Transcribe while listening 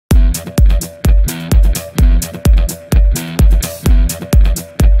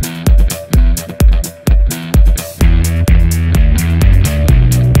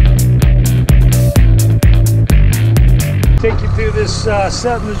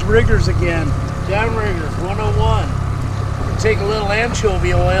setting these riggers again. Downriggers 101. You take a little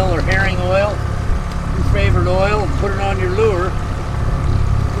anchovy oil or herring oil, your favorite oil, and put it on your lure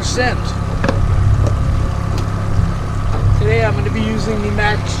for scent. Today I'm going to be using the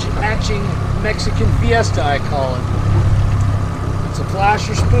matching Mexican Fiesta, I call it. It's a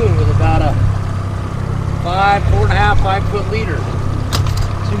flasher spoon with about a 4.5, 5 foot leader.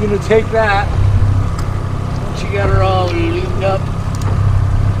 So you're going to take that, once you got her all lubed up,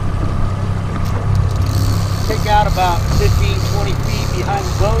 take out about 15-20 feet behind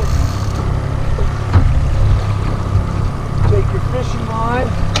the boat. Take your fishing line.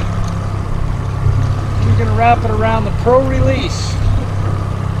 You're going to wrap it around the Pro Release.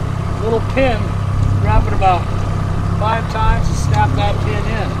 Little pin, wrap it about 5 times and snap that pin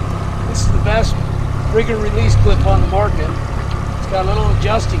in. This is the best rigger release clip on the market. It's got a little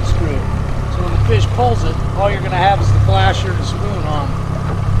adjusting screw. So when the fish pulls it, all you're going to have is the flasher and the spoon on.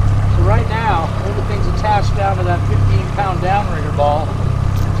 So right now, everything's attached down to that 15-pound downrigger ball.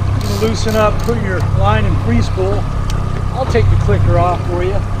 You can loosen up, put your line in free spool. I'll take the clicker off for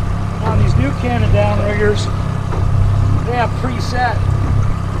you. On these new Cannon downriggers, they have preset.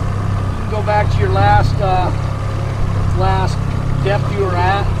 You can go back to your last depth you were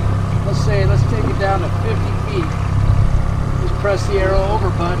at. Let's take it down to 50 feet. Just press the arrow over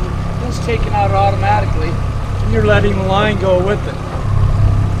button. It's taken out automatically, and you're letting the line go with it.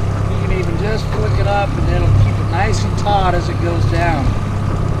 You can even just flick it up, and it'll keep it nice and taut as it goes down.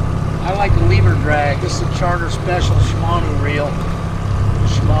 I like the lever drag. This is a Charter Special Shimano reel, the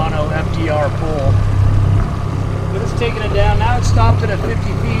Shimano FDR pole. But it's taking it down. Now it's stopped it at 50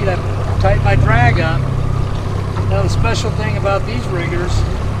 feet. I've tightened my drag up. Now the special thing about these riggers,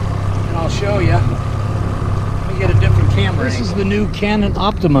 and I'll show you. Let me get a different camera. This is the new Cannon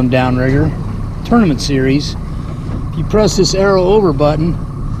Optimum downrigger tournament series. If you press this arrow over button,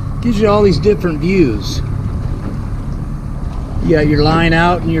 it gives you all these different views. You got your line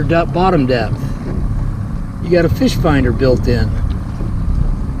out and your bottom depth. You got a fish finder built in.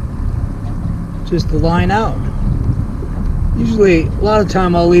 Just the line out. Usually, a lot of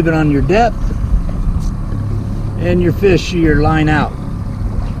time I'll leave it on your depth and your fish, your line out.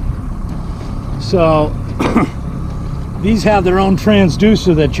 So these have their own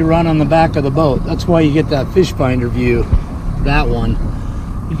transducer that you run on the back of the boat. That's why you get that fish finder view. That one,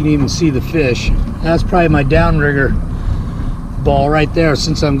 you can even see the fish. That's probably my downrigger ball right there.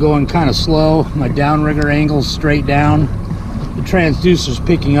 Since I'm going kind of slow, my downrigger angle's straight down. The transducer's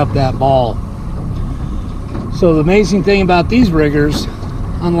picking up that ball. So the amazing thing about these riggers,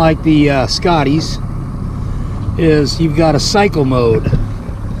 unlike the Scotties, is you've got a cycle mode.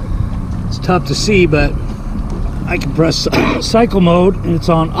 It's tough to see, but I can press cycle mode and it's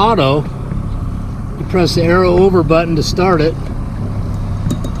on auto. You press the arrow over button to start it,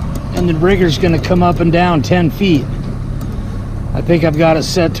 and the rigger's going to come up and down 10 feet. I think I've got it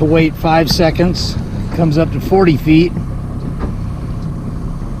set to wait 5 seconds. Comes up to 40 feet.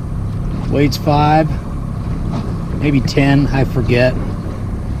 Waits 5, maybe 10, I forget.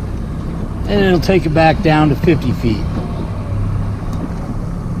 And it'll take it back down to 50 feet.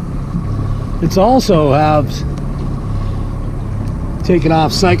 It's also take it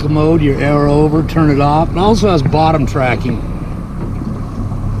off cycle mode, your arrow over, turn it off. It also has bottom tracking.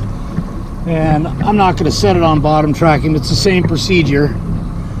 And I'm not going to set it on bottom tracking. It's the same procedure.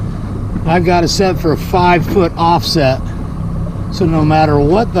 I've got it set for a 5-foot offset. So no matter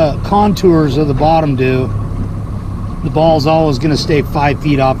what the contours of the bottom do, the ball's always going to stay 5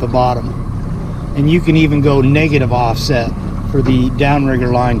 feet off the bottom. And you can even go negative offset for the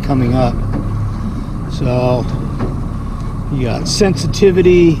downrigger line coming up. So you got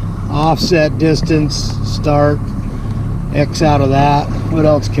sensitivity, offset, distance, start, X out of that. What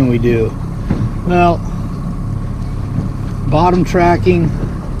else can we do? Well, bottom tracking,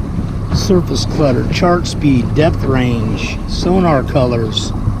 surface clutter, chart speed, depth range, sonar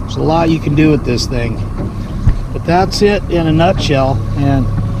colors. There's a lot you can do with this thing. But that's it in a nutshell. And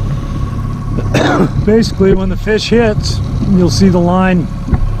basically when the fish hits, you'll see the line,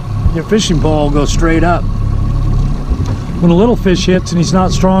 your fishing pole will go straight up. When a little fish hits and he's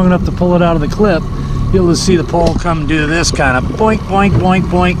not strong enough to pull it out of the clip, you'll just see the pole come and do this kind of boink, boink, boink,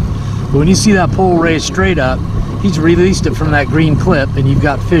 boink. But when you see that pole raised straight up, he's released it from that green clip and you've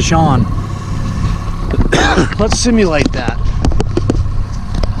got fish on. Let's simulate that.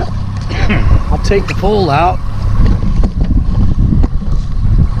 I'll take the pole out.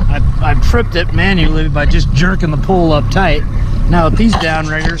 I've tripped it manually by just jerking the pole up tight. Now with these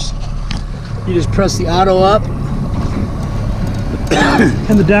downriggers, you just press the auto up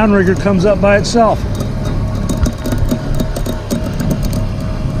and the downrigger comes up by itself.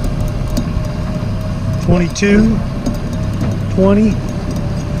 22, 20.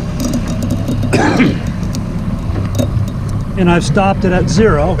 And I've stopped it at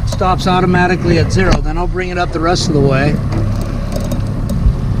 0. It stops automatically at 0. Then I'll bring it up the rest of the way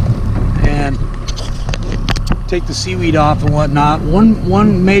and take the seaweed off and whatnot.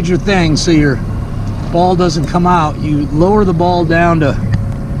 One major thing, so your ball doesn't come out, you lower the ball down to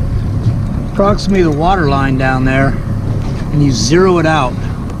approximately the water line down there and you zero it out.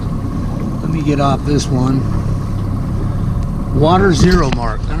 Let me get off this one. Water 0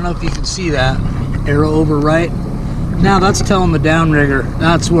 mark. I don't know if you can see that arrow over right. Now that's telling the downrigger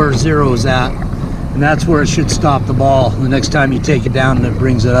that's where 0 is at, and that's where it should stop the ball the next time you take it down and it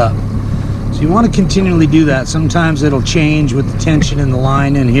brings it up. So you want to continually do that. Sometimes it'll change with the tension in the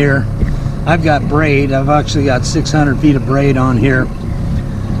line in here. I've got braid. I've actually got 600 feet of braid on here.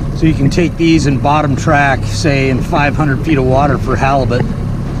 So you can take these and bottom track, say in 500 feet of water for halibut.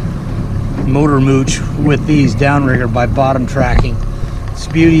 Motor mooch with these downrigger by bottom tracking. It's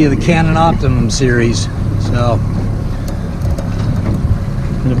the beauty of the Cannon Optimum series. So,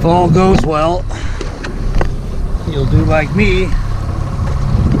 and if all goes well, you'll do like me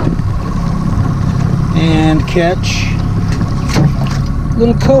and catch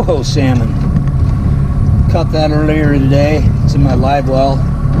little coho salmon. Caught that earlier today. It's in my live well.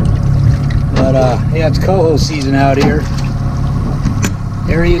 But yeah, it's coho season out here.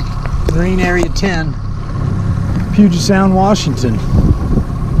 Marine Area 10, Puget Sound, Washington.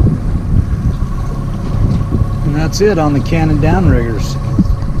 And that's it on the Cannon Downriggers.